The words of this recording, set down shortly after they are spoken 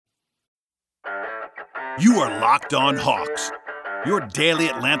You are Locked On Hawks, your daily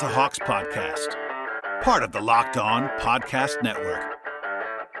Atlanta Hawks podcast. Part of the Locked On Podcast Network.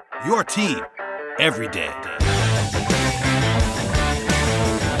 Your team every day.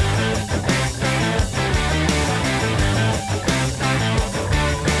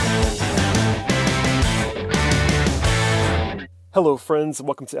 Hello, friends, and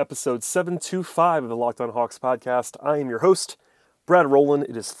welcome to episode 725 of the Locked On Hawks podcast. I am your host, Brad Rowland.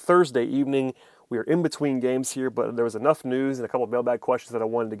 It is Thursday evening. We are in between games here, but there was enough news and a couple of mailbag questions that I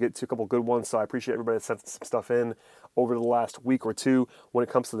wanted to get to, a couple of good ones, so I appreciate everybody that sent some stuff in over the last week or two when it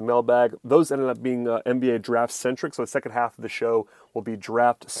comes to the mailbag. Those ended up being NBA draft-centric, so the second half of the show will be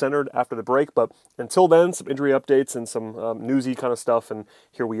draft-centered after the break, but until then, some injury updates and some newsy kind of stuff, and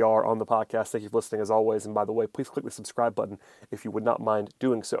here we are on the podcast. Thank you for listening as always, and by the way, please click the subscribe button if you would not mind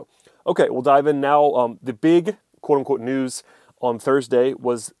doing so. Okay, we'll dive in now. The big quote-unquote news on Thursday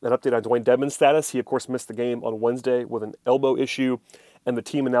was an update on Dewayne Dedmon's status. He, of course, missed the game on Wednesday with an elbow issue, and the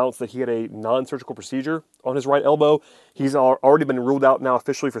team announced that he had a non-surgical procedure on his right elbow. He's already been ruled out now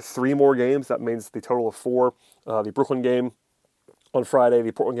officially for 3 more games. That means the total of 4. The Brooklyn game on Friday,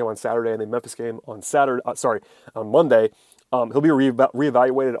 the Portland game on Saturday, and the Memphis game on Monday. He'll be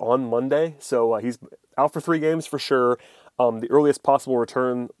reevaluated on Monday, so he's out for 3 games for sure. The earliest possible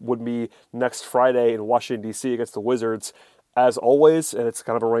return would be next Friday in Washington, D.C. against the Wizards. As always, and it's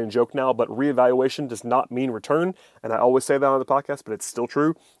kind of a running joke now, but reevaluation does not mean return, and I always say that on the podcast, but it's still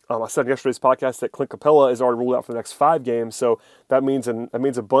true. I said in yesterday's podcast that Clint Capella is already ruled out for the next 5 games, so that means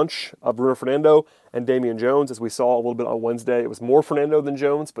a bunch of Bruno Fernando and Damian Jones, as we saw a little bit on Wednesday. It was more Fernando than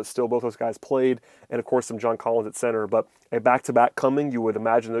Jones, but still both those guys played, and of course some John Collins at center. But a back-to-back coming, you would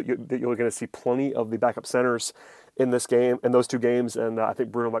imagine that you're going to see plenty of the backup centers in this game, in those 2 games, and I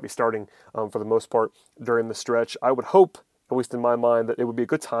think Bruno might be starting for the most part during the stretch. I would hope, at least in my mind, that it would be a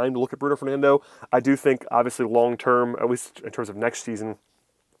good time to look at Bruno Fernando. I do think, obviously, long-term, at least in terms of next season,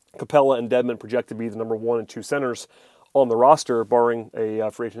 Capella and Dedmon project to be the number 1 and 2 centers on the roster, barring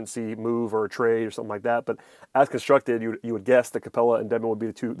a free agency move or a trade or something like that. But as constructed, you would guess that Capella and Dedmon would be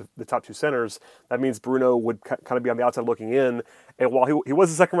the top 2 centers. That means Bruno would kind of be on the outside looking in. And while he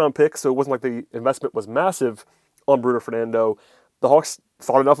was a second-round pick, so it wasn't like the investment was massive on Bruno Fernando, the Hawks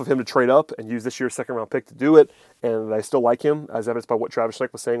thought enough of him to trade up and use this year's second-round pick to do it, and I still like him, as evidenced by what Travis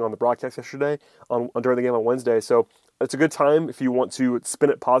Schlenk was saying on the broadcast yesterday during the game on Wednesday. So it's a good time if you want to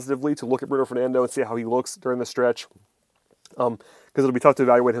spin it positively to look at Bruno Fernando and see how he looks during the stretch, because it'll be tough to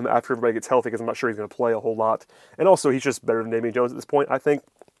evaluate him after everybody gets healthy, because I'm not sure he's going to play a whole lot. And also, he's just better than Damian Jones at this point, I think.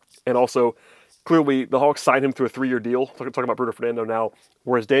 And also, clearly, the Hawks signed him to a 3-year deal. Talking about Bruno Fernando now,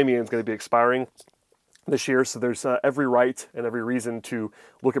 whereas Damian's going to be expiring this year, so there's every right and every reason to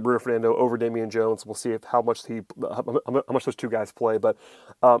look at Bruno Fernando over Damian Jones. We'll see how much those 2 guys play. But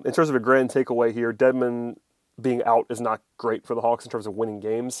in terms of a grand takeaway here, Dedmon being out is not great for the Hawks in terms of winning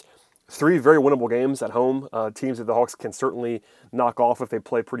games. 3 very winnable games at home, teams that the Hawks can certainly knock off if they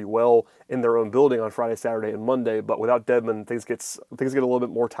play pretty well in their own building on Friday, Saturday, and Monday. But without Dedmon, things get a little bit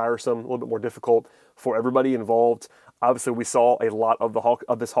more tiresome, a little bit more difficult for everybody involved. Obviously, we saw a lot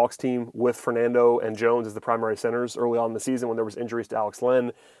of this Hawks team with Fernando and Jones as the primary centers early on in the season when there was injuries to Alex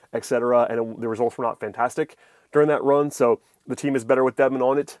Len, etc., and the results were not fantastic during that run. So the team is better with Dedmon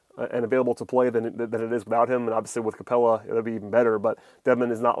on it and available to play than it is without him. And obviously with Capella, it'll be even better. But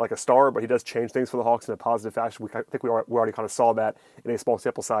Dedmon is not like a star, but he does change things for the Hawks in a positive fashion. I think we already kind of saw that in a small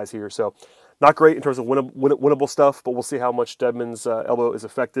sample size here. So not great in terms of winnable stuff, but we'll see how much Dedmon's elbow is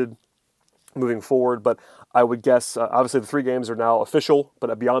affected moving forward. But I would guess, obviously the 3 games are now official,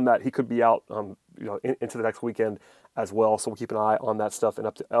 but beyond that, he could be out into the next weekend as well. So we'll keep an eye on that stuff and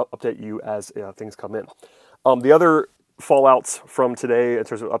update you as things come in. The other fallouts from today in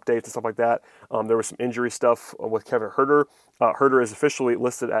terms of updates and stuff like that, there was some injury stuff with Kevin Huerter. Huerter is officially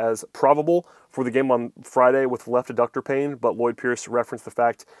listed as probable for the game on Friday with left adductor pain, but Lloyd Pierce referenced the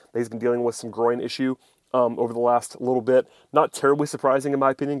fact that he's been dealing with some groin issue over the last little bit. Not terribly surprising in my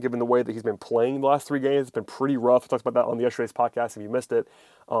opinion, given the way that he's been playing the last 3 games. It's been pretty rough. I talked about that on yesterday's podcast if you missed it.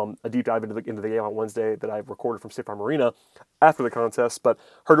 A deep dive into the game on Wednesday that I recorded from State Farm Arena after the contest. But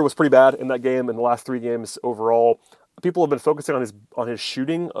Huerter was pretty bad in that game and the last 3 games overall. People have been focusing on his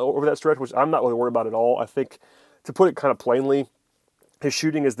shooting over that stretch, which I'm not really worried about at all. I think, to put it kind of plainly, his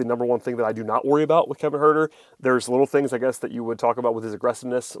shooting is the number 1 thing that I do not worry about with Kevin Huerter. There's little things, I guess, that you would talk about with his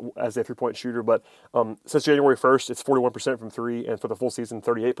aggressiveness as a 3-point shooter, but since January 1st, it's 41% from 3, and for the full season,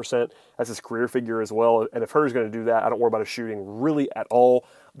 38%. That's his career figure as well, and if Huerter's going to do that, I don't worry about his shooting really at all.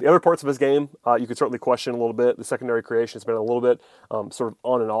 The other parts of his game, you could certainly question a little bit. The secondary creation has been a little bit sort of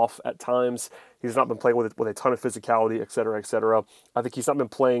on and off at times. He's not been playing with a ton of physicality, et cetera, et cetera. I think he's not been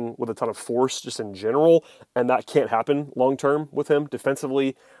playing with a ton of force just in general, and that can't happen long term with him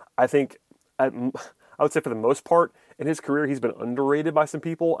defensively. I think I would say for the most part in his career, he's been underrated by some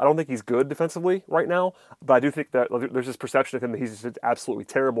people. I don't think he's good defensively right now, but I do think that there's this perception of him that he's just absolutely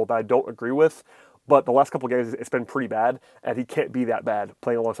terrible that I don't agree with. But the last couple of games, it's been pretty bad, and he can't be that bad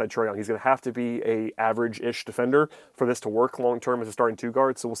playing alongside Trae Young. He's going to have to be a average-ish defender for this to work long-term as a starting two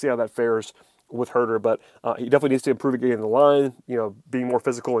guard, so we'll see how that fares with Herder, but he definitely needs to improve again in the line, being more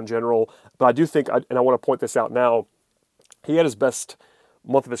physical in general. But I do think, and I want to point this out now, he had his best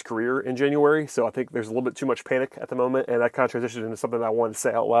month of his career in January, so I think there's a little bit too much panic at the moment, and that kind of transitioned into something that I wanted to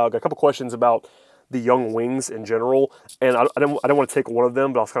say out loud. Got a couple questions about the young wings in general, and I don't want to take one of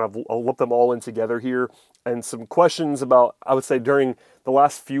them, but I'll lump them all in together here. And some questions about, I would say, during the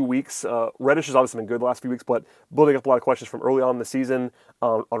last few weeks, Reddish has obviously been good the last few weeks, but building up a lot of questions from early on in the season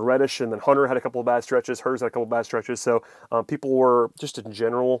on Reddish, and then Hunter had a couple of bad stretches, Hurts had a couple of bad stretches, so people were just in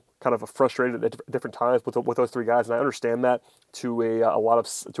general kind of frustrated at different times with those three guys, and I understand that to a lot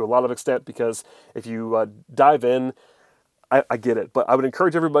of extent, because if you dive in, I get it, but I would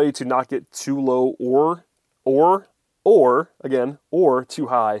encourage everybody to not get too low or too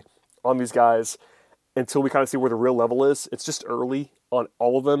high on these guys until we kind of see where the real level is. It's just early on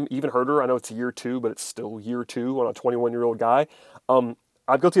all of them. Even Herder, I know it's year 2, but it's still year 2 on a 21-year-old guy. I'm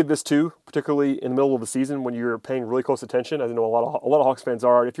guilty of this too, particularly in the middle of the season when you're paying really close attention. I know a lot of Hawks fans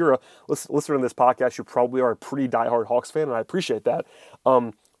are. If you're a listener to this podcast, you probably are a pretty diehard Hawks fan, and I appreciate that.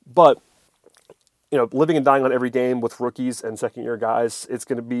 But living and dying on every game with rookies and second-year guys, it's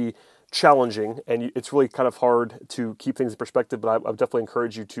going to be challenging, and it's really kind of hard to keep things in perspective, but I would definitely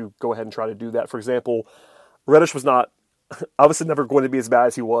encourage you to go ahead and try to do that. For example, Reddish was not, obviously never going to be as bad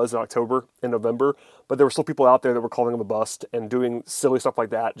as he was in October and November, but there were still people out there that were calling him a bust and doing silly stuff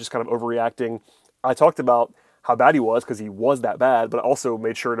like that, just kind of overreacting. I talked about how bad he was because he was that bad, but I also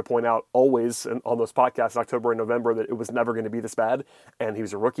made sure to point out always on those podcasts in October and November that it was never going to be this bad, and he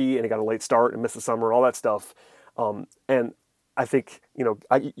was a rookie, and he got a late start and missed the summer, all that stuff. And I think, you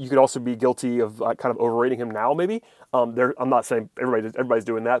could also be guilty of kind of overrating him now, maybe. I'm not saying everybody's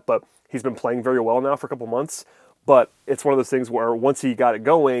doing that, but he's been playing very well now for a couple months. But it's one of those things where once he got it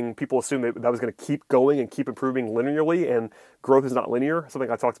going, people assumed that was going to keep going and keep improving linearly, and growth is not linear,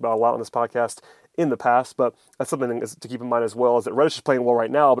 something I talked about a lot on this podcast in the past, but that's something to keep in mind as well, is that Reddish is playing well right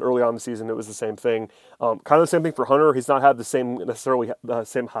now, but early on in the season it was the same thing. Kind of the same thing for Hunter. He's not had the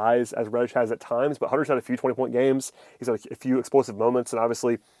same highs as Reddish has at times, but Hunter's had a few 20-point games. He's had a few explosive moments, and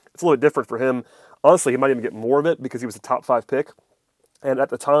obviously it's a little bit different for him. Honestly, he might even get more of it because he was a top 5 pick, and at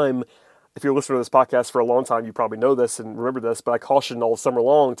the time, if you're listening to this podcast for a long time, you probably know this and remember this, but I cautioned all summer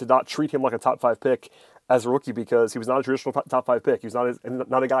long to not treat him like a top 5 pick as a rookie because he was not a traditional top 5 pick. He was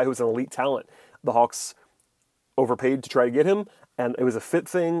not a guy who was an elite talent. The Hawks overpaid to try to get him, and it was a fit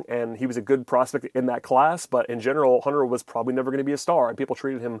thing, and he was a good prospect in that class, but in general, Hunter was probably never going to be a star, and people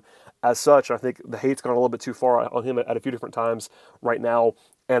treated him as such. I think the hate's gone a little bit too far on him at a few different times right now.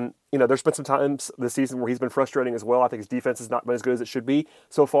 And, there's been some times this season where he's been frustrating as well. I think his defense has not been as good as it should be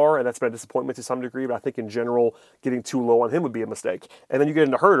so far, and that's been a disappointment to some degree, but I think in general, getting too low on him would be a mistake. And then you get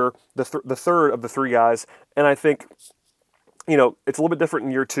into Herder, the third of the three guys, and I think it's a little bit different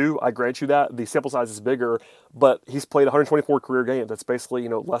in year 2. I grant you that. The sample size is bigger, but he's played 124 career games. That's basically,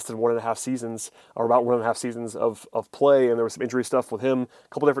 less than 1.5 seasons, or about 1.5 seasons of play, and there was some injury stuff with him a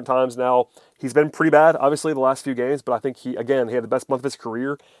couple different times now. He's been pretty bad, obviously, the last few games, but I think he had the best month of his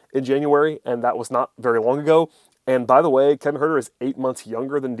career in January, and that was not very long ago. And by the way, Kevin Herter is 8 months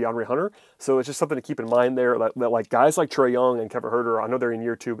younger than DeAndre Hunter, so it's just something to keep in mind there, that like guys like Trae Young and Kevin Herter, I know they're in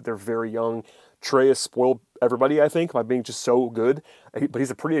year 2, but they're very young. Trae has spoiled everybody, I think, by being just so good. But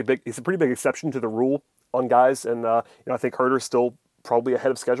he's a pretty big exception to the rule on guys, and I think Herter's still probably ahead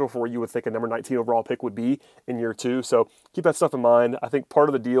of schedule for where you would think a number 19 overall pick would be in year 2. So keep that stuff in mind. I think part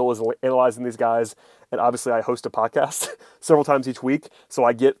of the deal is analyzing these guys, and obviously I host a podcast several times each week, so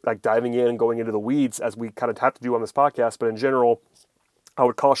I get diving in and going into the weeds as we kind of have to do on this podcast. But in general, I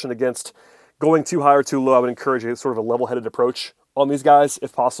would caution against going too high or too low. I would encourage a sort of a level-headed approach on these guys,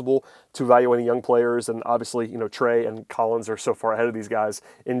 if possible, to evaluating young players. And obviously, Trae and Collins are so far ahead of these guys.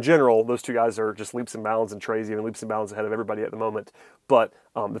 In general, those two guys are just leaps and bounds, and Trae's even leaps and bounds ahead of everybody at the moment. But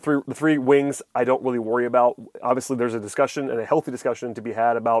the three wings, I don't really worry about. Obviously, there's a discussion, and a healthy discussion to be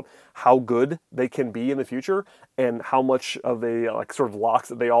had about how good they can be in the future, and how much of a sort of locks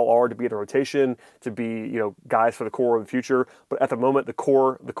that they all are to be in the rotation, to be guys for the core of the future. But at the moment, the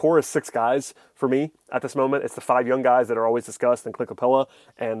core is 6 guys for me. At this moment, it's the 5 young guys that are always discussed, and Clint Capella,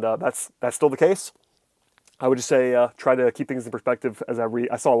 and that's still the case. I would just say try to keep things in perspective as I read.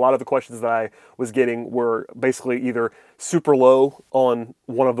 I saw a lot of the questions that I was getting were basically either super low on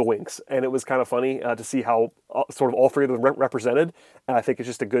one of the wings, and it was kind of funny to see how sort of all three of them represented. And I think it's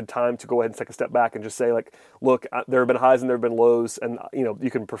just a good time to go ahead and take a step back and just say, like, look, there have been highs and there have been lows, and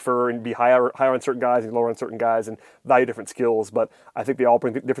you can prefer and be higher on certain guys and lower on certain guys and value different skills. But I think they all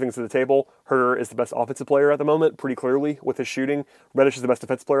bring different things to the table. Herder is the best offensive player at the moment, pretty clearly with his shooting. Reddish is the best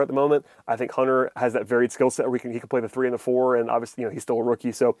defensive player at the moment. I think Hunter has that varied skill set where he can play the 3 and the 4, and obviously he's still a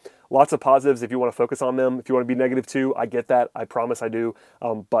rookie. So lots of positives if you want to focus on them. If you want to be negative too, I get that. I promise I do.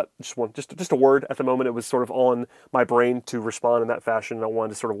 But just a word at the moment. It was sort of on my brain to respond in that fashion, and I wanted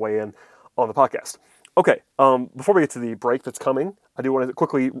to sort of weigh in on the podcast. Okay, before we get to the break that's coming, I do want to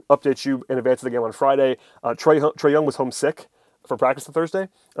quickly update you in advance of the game on Friday. Trae Young was homesick for practice on Thursday.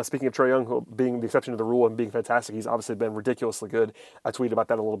 Speaking of Trae Young being the exception to the rule and being fantastic, he's obviously been ridiculously good. I tweeted about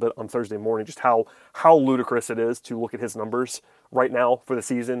that a little bit on Thursday morning, just how ludicrous it is to look at his numbers right now for the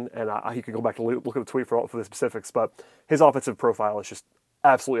season. And he could go back and look at the tweet for the specifics, but his offensive profile is just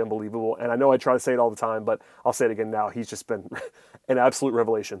absolutely unbelievable. And I know I try to say it all the time, but I'll say it again now. He's just been an absolute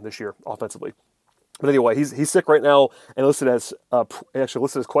revelation this year offensively. But anyway, he's sick right now and listed as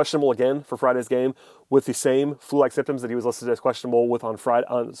questionable again for Friday's game with the same flu-like symptoms that he was listed as questionable with on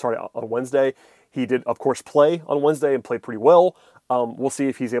Wednesday. He did, of course, play on Wednesday and played pretty well. We'll see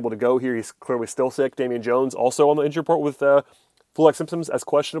if he's able to go here. He's clearly still sick. Damian Jones also on the injury report with flu-like symptoms as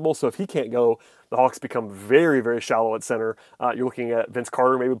questionable. So if he can't go, the Hawks become very, very shallow at center. You're looking at Vince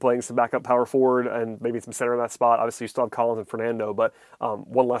Carter maybe playing some backup power forward and maybe some center in that spot. Obviously, you still have Collins and Fernando, but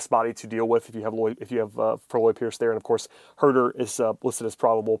one less body to deal with if you have Lloyd Pierce there. And of course, Herder is listed as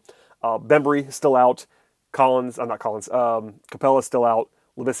probable. Bembry is still out. Capella is still out.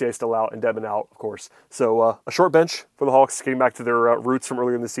 Labissiere is still out, and Dedmon out, of course. So a short bench for the Hawks, getting back to their roots from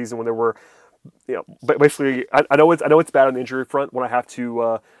earlier in the season when they were. Basically, I know it's bad on the injury front when I have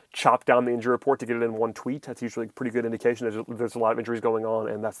to chop down the injury report to get it in one tweet. That's usually a pretty good indication there's a lot of injuries going on,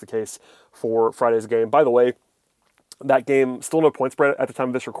 and that's the case for Friday's game. By the way, that game, still no point spread at the time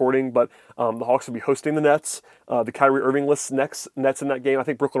of this recording, but the Hawks will be hosting the Nets. The Kyrie Irving lists Nets in that game. I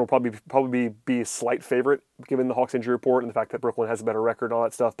think Brooklyn will probably be a slight favorite given the Hawks injury report and the fact that Brooklyn has a better record and all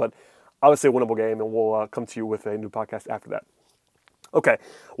that stuff. But I would say a winnable game, and we'll come to you with a new podcast after that. Okay,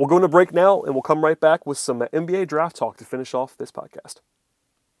 we'll go into break now, and we'll come right back with some NBA draft talk to finish off this podcast.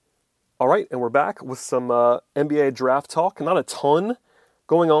 All right, and we're back with some NBA draft talk. Not a ton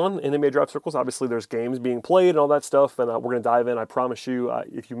going on in NBA draft circles. Obviously, there's games being played and all that stuff, and we're going to dive in. I promise you,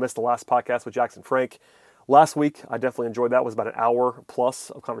 if you missed the last podcast with Jackson Frank last week, I definitely enjoyed that. It was about an hour plus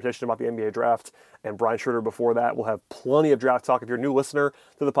of conversation about the NBA draft, and Brian Schroeder before that. We'll have plenty of draft talk. If you're a new listener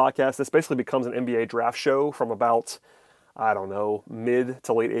to the podcast, this basically becomes an NBA draft show from about mid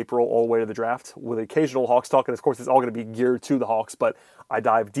to late April all the way to the draft with occasional Hawks talk. And of course, it's all going to be geared to the Hawks, but I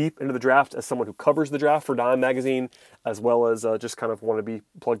dive deep into the draft as someone who covers the draft for Dime Magazine, as well as just kind of want to be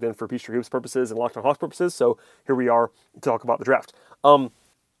plugged in for Peachtree Hoops purposes and Locked on Hawks purposes. So here we are to talk about the draft. A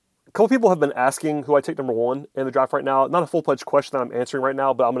couple people have been asking who I take number one in the draft right now. Not a full-fledged question that I'm answering right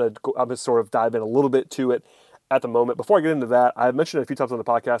now, but I'm going to sort of dive in a little bit to it at the moment. Before I get into that, I've mentioned it a few times on the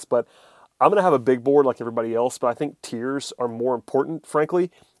podcast, but I'm going to have a big board like everybody else, but I think tiers are more important,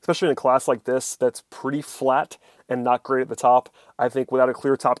 frankly, especially in a class like this that's pretty flat and not great at the top. I think without a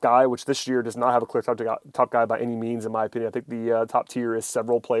clear top guy, which this year does not have a clear top guy by any means, in my opinion, I think the top tier is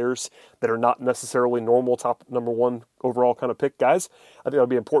several players that are not necessarily normal top number one overall kind of pick guys. I think that would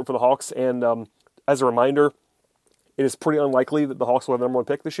be important for the Hawks. And as a reminder, it is pretty unlikely that the Hawks will have the number one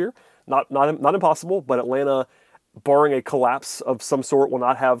pick this year. Not impossible, but Atlanta, barring a collapse of some sort, will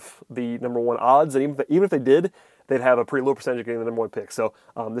not have the number one odds. And even if they did, they'd have a pretty low percentage of getting the number one pick. So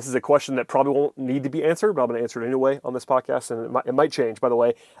this is a question that probably won't need to be answered, but I'm going to answer it anyway on this podcast. And it might change, by the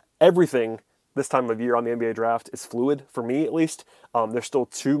way. Everything this time of year on the NBA draft is fluid, for me at least. There's still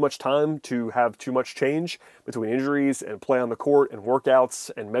too much time to have too much change between injuries and play on the court and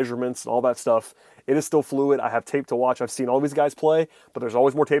workouts and measurements and all that stuff. It is still fluid. I have tape to watch. I've seen all these guys play, but there's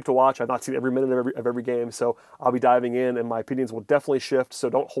always more tape to watch. I've not seen every minute of every game, so I'll be diving in, and my opinions will definitely shift, so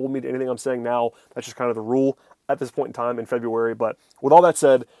don't hold me to anything I'm saying now. That's just kind of the rule at this point in time in February. But with all that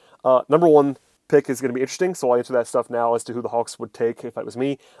said, number one pick is going to be interesting, so I'll answer that stuff now as to who the Hawks would take if that was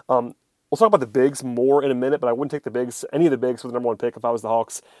me. We'll talk about the bigs more in a minute, but I wouldn't take any of the bigs for the number one pick if I was the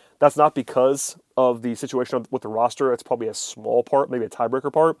Hawks. That's not because of the situation with the roster. It's probably a small part, maybe a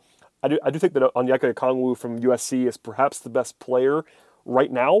tiebreaker part. I do think that Onyeka Okongwu from USC is perhaps the best player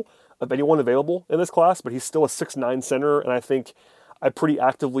right now of anyone available in this class, but he's still a 6'9" center, and I think I pretty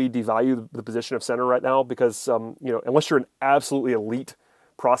actively devalue the position of center right now because, unless you're an absolutely elite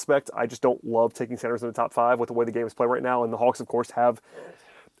prospect. I just don't love taking centers in the top 5 with the way the game is played right now. And the Hawks, of course, have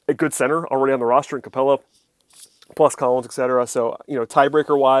a good center already on the roster in Capella, plus Collins, etc. So,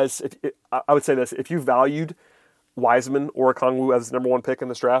 tiebreaker-wise, I would say this. If you valued Wiseman or Okongwu as the number 1 pick in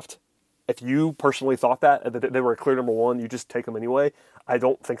this draft, if you personally thought that they were a clear number 1, you just take them anyway. I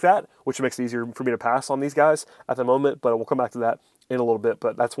don't think that, which makes it easier for me to pass on these guys at the moment, but we'll come back to that in a little bit.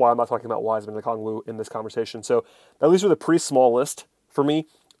 But that's why I'm not talking about Wiseman and Okongwu in this conversation. So at least with a pretty small list for me.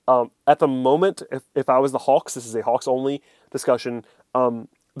 At the moment, if I was the Hawks, this is a Hawks-only discussion,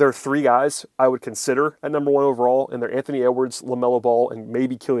 there are 3 guys I would consider at number 1 overall, and they're Anthony Edwards, LaMelo Ball, and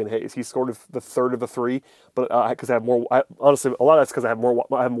maybe Killian Hayes. He's sort of the third of the 3, but because I have more. Honestly, a lot of that's because I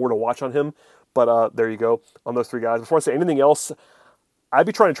have more to watch on him. But there you go on those 3 guys. Before I say anything else, I'd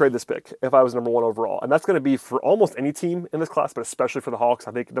be trying to trade this pick if I was number 1 overall, and that's going to be for almost any team in this class, but especially for the Hawks.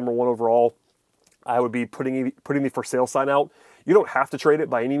 I think number 1 overall, I would be putting the for sale sign out. You don't have to trade it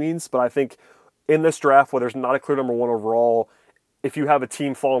by any means, but I think in this draft where there's not a clear number 1 overall, if you have a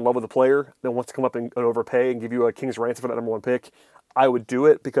team fall in love with a player that wants to come up and overpay and give you a king's ransom for that number 1 pick, I would do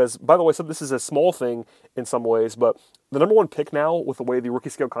it because, by the way, so this is a small thing in some ways, but the number 1 pick now, with the way the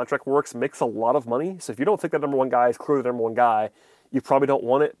rookie scale contract works, makes a lot of money. So if you don't think that number 1 guy is clearly the number 1 guy, you probably don't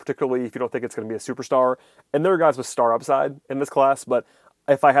want it, particularly if you don't think it's going to be a superstar. And there are guys with star upside in this class, but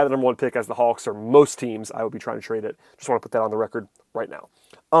if I had the number 1 pick as the Hawks or most teams, I would be trying to trade it. Just want to put that on the record right now.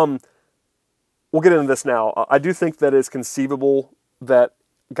 We'll get into this now. I do think that it's conceivable that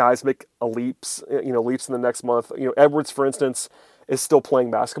guys make leaps in the next month. Edwards, for instance, is still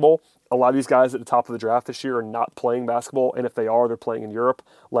playing basketball. A lot of these guys at the top of the draft this year are not playing basketball, and if they are, they're playing in Europe,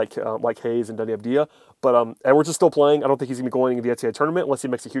 like Hayes and Deni Avdija. But Edwards is still playing. I don't think he's going to be going into the NCAA tournament unless he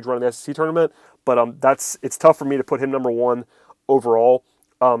makes a huge run in the SEC tournament. But it's tough for me to put him number 1 overall.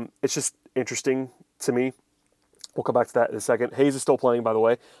 It's just interesting to me. We'll come back to that in a second. Hayes is still playing, by the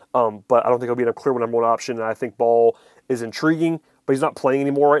way, but I don't think he'll be a clear number 1 option. And I think Ball is intriguing, but he's not playing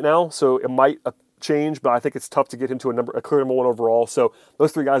anymore right now, so it might change. But I think it's tough to get him to a clear number 1 overall. So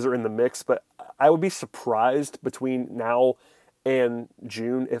those 3 guys are in the mix. But I would be surprised between now and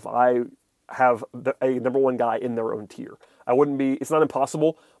June if I have a number 1 guy in their own tier. I wouldn't be. It's not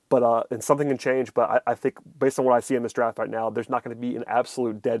impossible, but and something can change. But I think based on what I see in this draft right now, there's not going to be an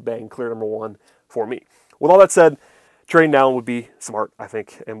absolute dead bang clear number 1 for me. With all that said, trading down would be smart, I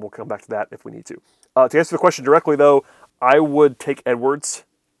think, and we'll come back to that if we need to. To answer the question directly, though, I would take Edwards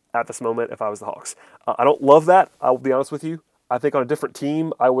at this moment if I was the Hawks. I don't love that, I'll be honest with you. I think on a different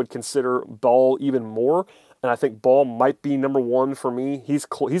team, I would consider Ball even more, and I think Ball might be number 1 for me. He's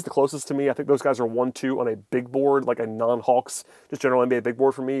the closest to me. I think those guys are 1-2 on a big board, like a non-Hawks, just general NBA big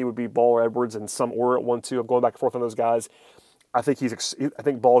board for me. It would be Ball or Edwards and some order at 1-2. I'm going back and forth on those guys. I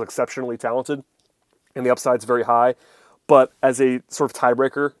think Ball is exceptionally talented, and the upside's very high. But as a sort of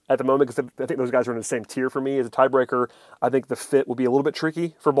tiebreaker at the moment, because I think those guys are in the same tier for me, as a tiebreaker, I think the fit will be a little bit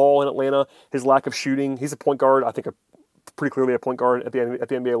tricky for Ball in Atlanta. His lack of shooting, he's a point guard, I think pretty clearly a point guard at the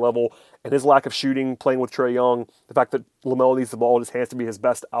NBA level, and his lack of shooting, playing with Trae Young, the fact that LaMelo needs the ball in his hands to be his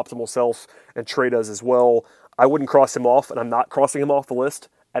best optimal self, and Trae does as well, I wouldn't cross him off, and I'm not crossing him off the list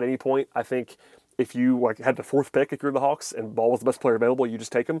at any point. I think if you had the 4th pick, if you're the Hawks, and Ball was the best player available, you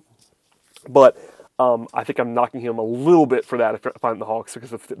just take him. But I think I'm knocking him a little bit for that if I'm the Hawks,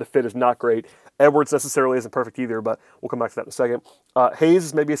 because the fit is not great. Edwards necessarily isn't perfect either, but we'll come back to that in a second. Hayes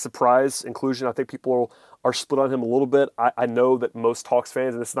is maybe a surprise inclusion. I think people are split on him a little bit. I know that most Hawks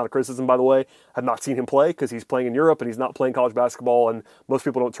fans, and this is not a criticism, by the way, have not seen him play because he's playing in Europe and he's not playing college basketball, and most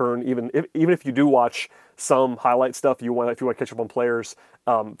people don't turn, even if you do watch some highlight stuff, if you want to catch up on players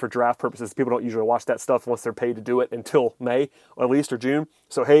for draft purposes, people don't usually watch that stuff unless they're paid to do it until May, or at least, or June.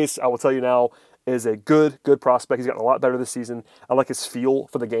 So Hayes, I will tell you now, is a good prospect. He's gotten a lot better this season. I like his feel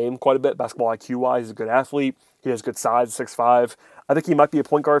for the game quite a bit, basketball IQ-wise. He's a good athlete. He has good size, 6'5". I think he might be a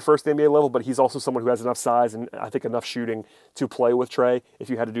point guard first at the NBA level, but he's also someone who has enough size and I think enough shooting to play with Trae if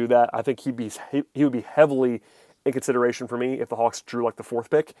you had to do that. I think he would be heavily in consideration for me if the Hawks drew like the 4th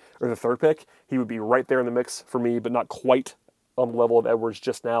pick or the 3rd pick. He would be right there in the mix for me, but not quite on the level of Edwards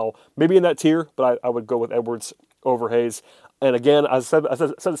just now. Maybe in that tier, but I would go with Edwards over Hayes. And again, I said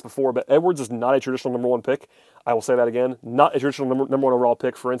this before, but Edwards is not a traditional number 1 pick. I will say that again. Not a traditional number 1 overall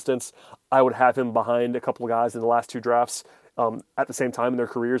pick. For instance, I would have him behind a couple of guys in the last 2 drafts at the same time in their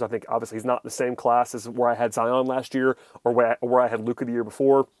careers. I think obviously he's not the same class as where I had Zion last year or where I had Luka the year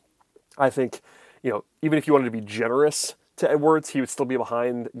before. I think, even if you wanted to be generous to Edwards, he would still be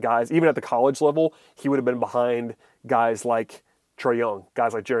behind guys, even at the college level, he would have been behind guys like Trae Young,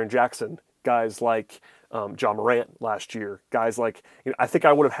 guys like Jaren Jackson, guys like John Morant last year. Guys like, I think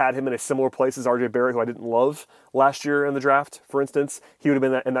I would have had him in a similar place as RJ Barrett, who I didn't love last year in the draft, for instance. He would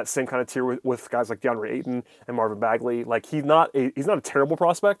have been in that same kind of tier with guys like DeAndre Ayton and Marvin Bagley. Like, he's not a terrible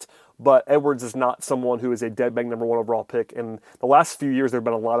prospect, but Edwards is not someone who is a dead bang number one overall pick. And the last few years, there have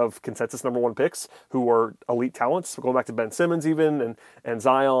been a lot of consensus number one picks who are elite talents, going back to Ben Simmons even, and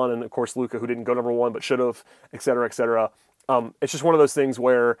Zion, and of course Luka, who didn't go number one but should have, et cetera, et cetera. It's just one of those things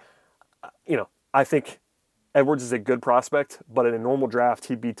where, I think Edwards is a good prospect, but in a normal draft,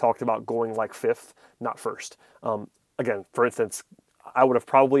 he'd be talked about going like fifth, not first. Again, for instance, I would have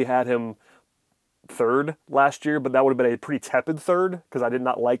probably had him third last year, but that would have been a pretty tepid third because I did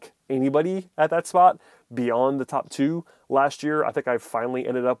not like anybody at that spot beyond the top two last year. I think I finally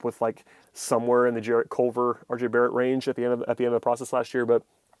ended up with like somewhere in the Jarrett Culver, RJ Barrett range at the end of the process last year, but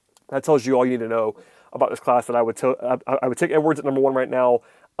that tells you all you need to know about this class. That I would take Edwards at number one right now,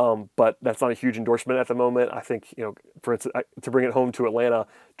 but that's not a huge endorsement at the moment. I think, for instance, to bring it home to Atlanta,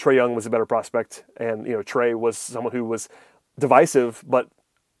 Trae Young was a better prospect, and Trae was someone who was divisive, but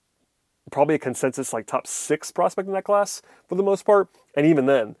probably a consensus like top 6 prospect in that class for the most part. And even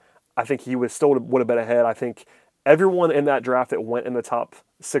then, I think he would have been ahead. I think everyone in that draft that went in the top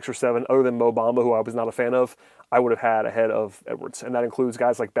 6 or 7, other than Mo Bamba, who I was not a fan of, I would have had ahead of Edwards. And that includes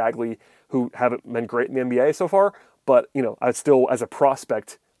guys like Bagley, who haven't been great in the NBA so far. But, I still, as a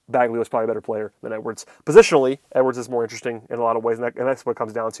prospect, Bagley was probably a better player than Edwards. Positionally, Edwards is more interesting in a lot of ways, and that's what it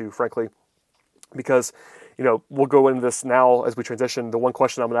comes down to, frankly. Because, we'll go into this now as we transition. The one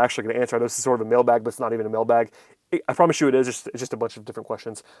question I'm actually going to answer, I know this is sort of a mailbag, but it's not even a mailbag. I promise you it is. It's just a bunch of different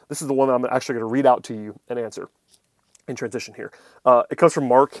questions. This is the one that I'm actually going to read out to you and answer in transition here. It comes from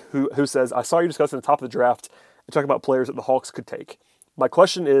Mark, who says, I saw you discussing the top of the draft and talking about players that the Hawks could take. My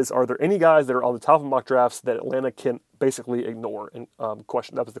question is, are there any guys that are on the top of mock drafts that Atlanta can basically ignore? And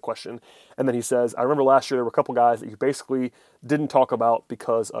that was the question. And then he says, I remember last year there were a couple guys that you basically didn't talk about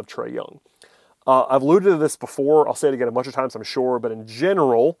because of Trae Young. I've alluded to this before. I'll say it again a bunch of times, I'm sure. But in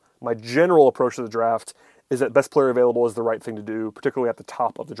general, my general approach to the draft is that best player available is the right thing to do, particularly at the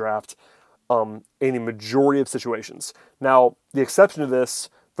top of the draft in the majority of situations. Now, the exception to this,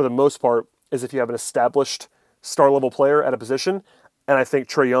 for the most part, is if you have an established star-level player at a position. And I think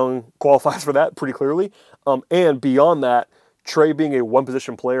Trae Young qualifies for that pretty clearly. And beyond that, Trae being a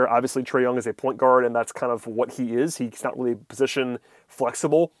one-position player, obviously Trae Young is a point guard, and that's kind of what he is. He's not really position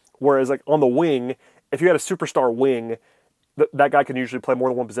flexible. Whereas like on the wing, if you had a superstar wing, that guy can usually play more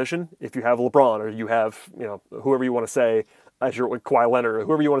than one position. If you have LeBron or you have whoever you want to say as your Kawhi Leonard or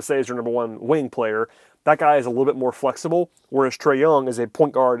whoever you want to say is your number one wing player, that guy is a little bit more flexible. Whereas Trae Young is a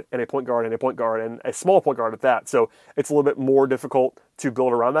point guard and a point guard and a point guard and a small point guard at that. So it's a little bit more difficult to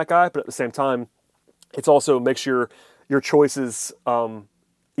build around that guy. But at the same time, it's also makes your choices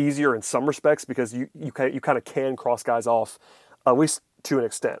easier in some respects because you kind of can cross guys off at least to an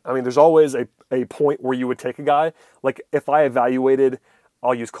extent. I mean, there's always a point where you would take a guy. Like if I evaluated,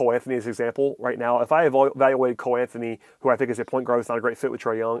 I'll use Cole Anthony as an example right now. If I evaluated Cole Anthony, who I think is a point guard that's not a great fit with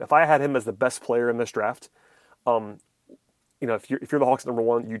Trae Young, if I had him as the best player in this draft, if you're the Hawks number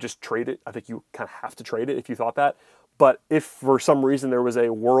one, you just trade it. I think you kind of have to trade it if you thought that. But if for some reason there was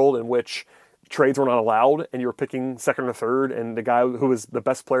a world in which trades were not allowed and you were picking second or third and the guy who was the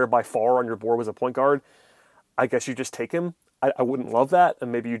best player by far on your board was a point guard, I guess you just take him. I wouldn't love that,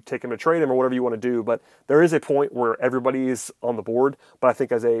 and maybe you take him to trade him or whatever you want to do. But there is a point where everybody is on the board. But I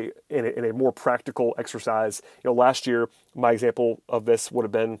think in a more practical exercise, last year my example of this would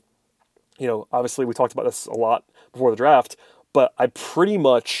have been, obviously we talked about this a lot before the draft, but I pretty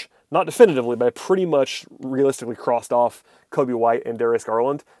much, not definitively, but I pretty much realistically crossed off Kobe White and Darius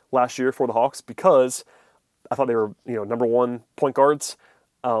Garland last year for the Hawks because I thought they were number one point guards.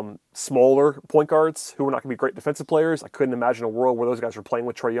 Smaller point guards who were not going to be great defensive players. I couldn't imagine a world where those guys were playing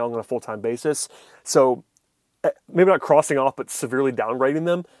with Trae Young on a full-time basis. So maybe not crossing off, but severely downgrading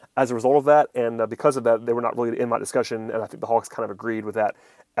them as a result of that. And because of that, they were not really in my discussion. And I think the Hawks kind of agreed with that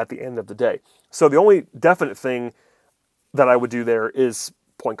at the end of the day. So the only definite thing that I would do there is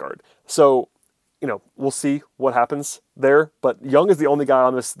point guard. So, we'll see what happens there. But Young is the only guy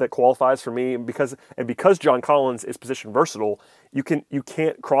on this that qualifies for me. And because John Collins is position versatile, you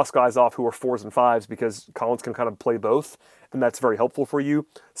can't cross guys off who are 4s and 5s because Collins can kind of play both, and that's very helpful for you.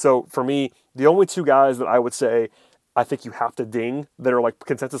 So for me, the only 2 guys that I would say I think you have to ding that are like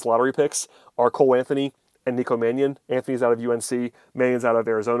consensus lottery picks are Cole Anthony and Nico Mannion. Anthony's out of UNC, Mannion's out of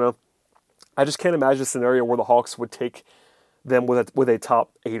Arizona. I just can't imagine a scenario where the Hawks would take them with a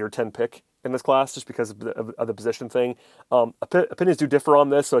top 8 or 10 pick in this class just because of the position thing. Opinions do differ on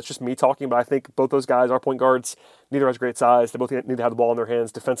this, so it's just me talking, but I think both those guys are point guards. Neither has great size. They both need to have the ball in their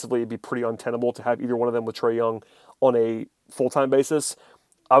hands. Defensively, it'd be pretty untenable to have either one of them with Trae Young on a full-time basis.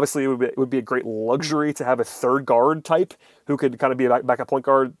 Obviously, it would be a great luxury to have a third guard type who could kind of be a backup point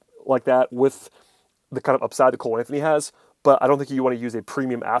guard like that with the kind of upside that Cole Anthony has. But I don't think you want to use a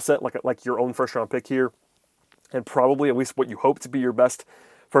premium asset like your own first-round pick here, and probably at least what you hope to be your best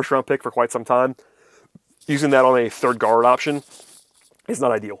first-round pick for quite some time. Using that on a third guard option is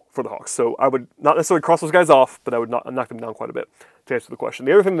not ideal for the Hawks. So I would not necessarily cross those guys off, but I would knock them down quite a bit to answer the question.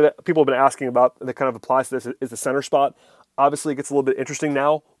 The other thing that people have been asking about that kind of applies to this is the center spot. Obviously, it gets a little bit interesting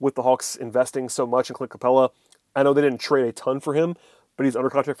now with the Hawks investing so much in Clint Capella. I know they didn't trade a ton for him, but he's under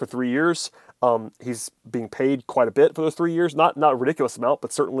contract for 3 years. He's being paid quite a bit for those 3 years. Not a ridiculous amount,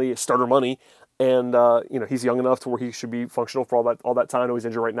 but certainly starter money. And he's young enough to where he should be functional for all that time. I know he's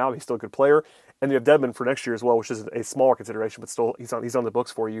injured right now. He's still a good player. And you have Dedmon for next year as well, which is a smaller consideration, but still he's on the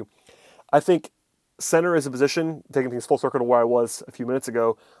books for you. I think center is a position, taking things full circle to where I was a few minutes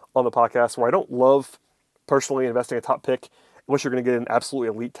ago on the podcast, where I don't love personally investing a top pick unless you're going to get an absolutely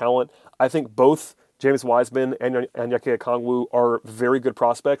elite talent. I think both James Wiseman and Onyeka Okongwu are very good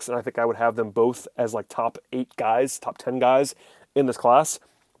prospects, and I think I would have them both as like top 8 guys, top 10 guys in this class.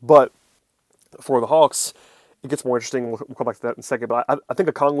 But for the Hawks, it gets more interesting. We'll come back to that in a second. But I think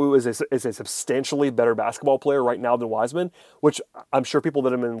Okongwu is a substantially better basketball player right now than Wiseman, which I'm sure people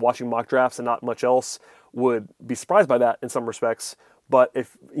that have been watching mock drafts and not much else would be surprised by that in some respects. But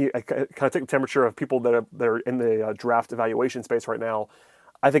if you kind of take the temperature of people that are in the draft evaluation space right now,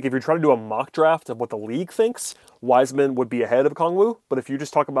 I think if you're trying to do a mock draft of what the league thinks, Wiseman would be ahead of Okongwu. But if you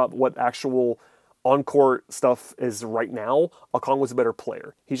just talk about what actual on-court stuff is right now, Okongwu's a better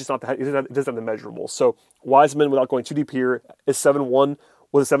player. He's just not he doesn't have the measurables. So Wiseman, without going too deep here, is 7'1",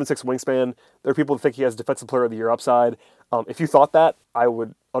 with a 7'6" wingspan. There are people that think he has Defensive Player of the Year upside. If you thought that, I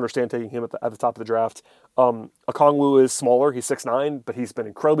would understand taking him at the top of the draft. Okongwu is smaller. He's 6'9", but he's been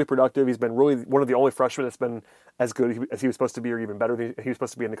incredibly productive. He's been really one of the only freshmen that's been as good as he was supposed to be, or even better than he was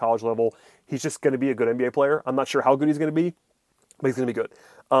supposed to be in the college level. He's just going to be a good NBA player. I'm not sure how good he's going to be, but he's going to be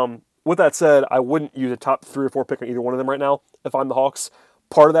good. With that said, I wouldn't use a top 3 or 4 pick on either one of them right now if I'm the Hawks.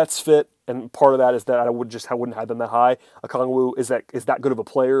 Part of that's fit, and part of that is that I wouldn't have them that high. Okongwu is that good of a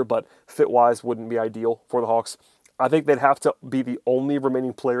player, but fit-wise wouldn't be ideal for the Hawks. I think they'd have to be the only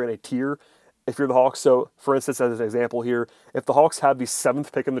remaining player in a tier if you're the Hawks. So, for instance, as an example here, if the Hawks have the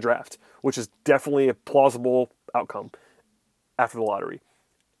 7th pick in the draft, which is definitely a plausible outcome after the lottery,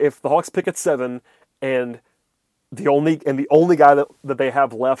 if the Hawks pick at 7 and the only guy that they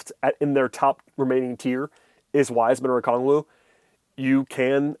have left in their top remaining tier is Wiseman or Okongwu, you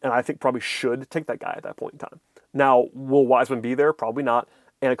can, and I think probably should, take that guy at that point in time. Now, will Wiseman be there? Probably not.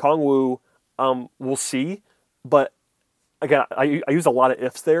 And Okongwu, we'll see. But again, I use a lot of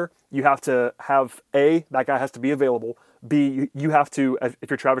ifs there. You have to have A, that guy has to be available. B, you have to, if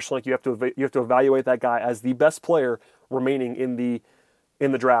you're Travis Schlenk, you have to evaluate that guy as the best player remaining in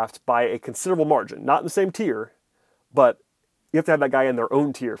the draft by a considerable margin. Not in the same tier, but you have to have that guy in their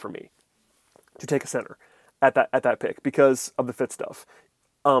own tier for me to take a center at that pick because of the fit stuff.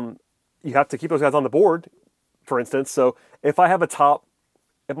 You have to keep those guys on the board, for instance. So if my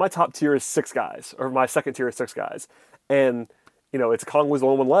top tier is 6 guys, or my second tier is 6 guys, and it's Okongwu's the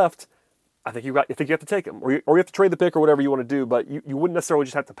only one left, I think you have to take him, or you have to trade the pick or whatever you want to do. But you wouldn't necessarily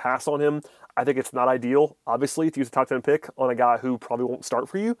just have to pass on him. I think it's not ideal, obviously, to use a top 10 pick on a guy who probably won't start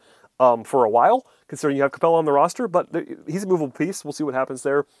for you for a while, considering you have Capella on the roster. But he's a movable piece. We'll see what happens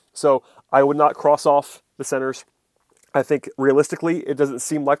there. So I would not cross off the centers. I think realistically, it doesn't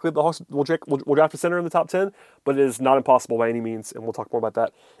seem likely the Hawks will draft a center in the top 10, but it is not impossible by any means, and we'll talk more about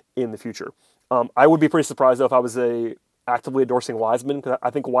that in the future. I would be pretty surprised though if I was actively endorsing Wiseman, because I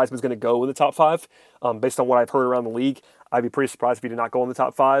think Wiseman's going to go in the top 5. Based on what I've heard around the league, I'd be pretty surprised if he did not go in the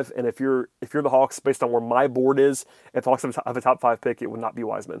top 5. And if you're the Hawks, based on where my board is, if the Hawks have a top 5 pick, it would not be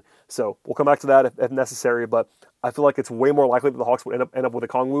Wiseman. So we'll come back to that if necessary, but I feel like it's way more likely that the Hawks would end up with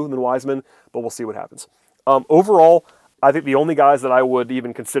Okongwu than Wiseman, but we'll see what happens. Overall, I think the only guys that I would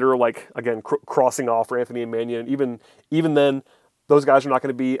even consider, crossing off are Anthony and Mannion. Even then, those guys are not going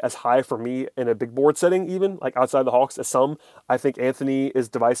to be as high for me in a big board setting, even like outside the Hawks as some. I think Anthony is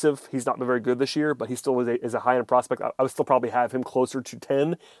divisive. He's not been very good this year, but he still is a high-end prospect. I would still probably have him closer to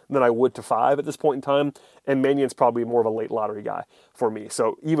 10 than I would to 5 at this point in time. And Mannion's probably more of a late lottery guy for me.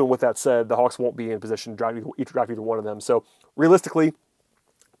 So even with that said, the Hawks won't be in position to draft either one of them. So realistically,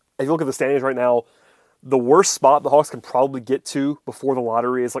 if you look at the standings right now, the worst spot the Hawks can probably get to before the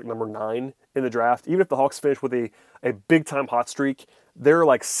lottery is like number 9 in the draft. Even if the Hawks finish with a big-time hot streak, they're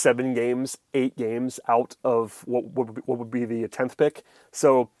like 8 games out of what would be the 10th pick.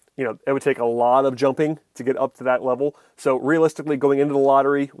 So, it would take a lot of jumping to get up to that level. So realistically, going into the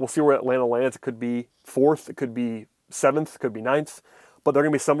lottery, we'll see where Atlanta lands. It could be 4th, it could be 7th, it could be 9th, but they're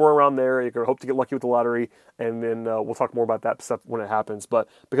going to be somewhere around there. You're going to hope to get lucky with the lottery, and then we'll talk more about that stuff when it happens. But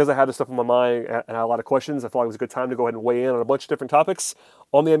because I had this stuff on my mind and I had a lot of questions, I felt like it was a good time to go ahead and weigh in on a bunch of different topics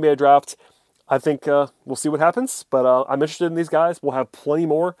on the NBA draft. I think we'll see what happens, but I'm interested in these guys. We'll have plenty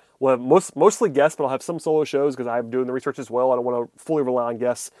more. We'll have mostly guests, but I'll have some solo shows because I'm doing the research as well. I don't want to fully rely on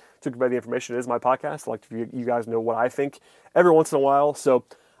guests to provide the information. It is my podcast. I like you guys know what I think every once in a while. So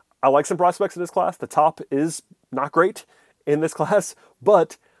I like some prospects in this class. The top is not great in this class,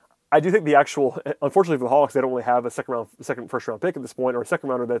 but I do think the actual, unfortunately for the Hawks, they don't really have a first round pick at this point, or a second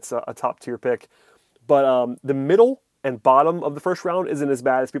rounder that's a top tier pick. But the middle and bottom of the first round isn't as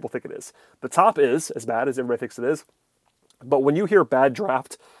bad as people think it is. The top is as bad as everybody thinks it is. But when you hear bad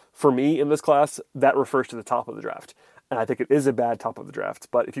draft, for me in this class, that refers to the top of the draft. And I think it is a bad top of the draft.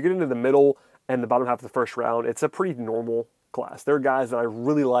 But if you get into the middle and the bottom half of the first round, it's a pretty normal class. There are guys that I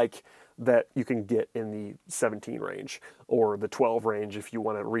really like that you can get in the 17 range or the 12 range if you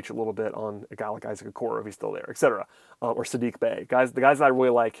want to reach a little bit on a guy like Isaac Okoro if he's still there, etc. Or Sadiq Bey. The guys that I really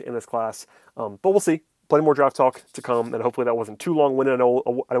like in this class. But we'll see. Plenty more draft talk to come, and hopefully that wasn't too long-winded. I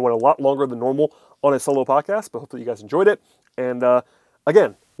know I went a lot longer than normal on a solo podcast, but hopefully you guys enjoyed it. And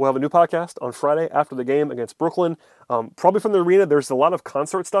again, we'll have a new podcast on Friday after the game against Brooklyn. Probably from the arena. There's a lot of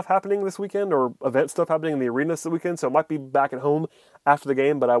concert stuff happening this weekend, or event stuff happening in the arena this weekend, so I might be back at home after the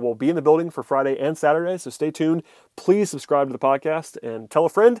game, but I will be in the building for Friday and Saturday, so stay tuned. Please subscribe to the podcast and tell a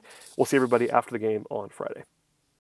friend. We'll see everybody after the game on Friday.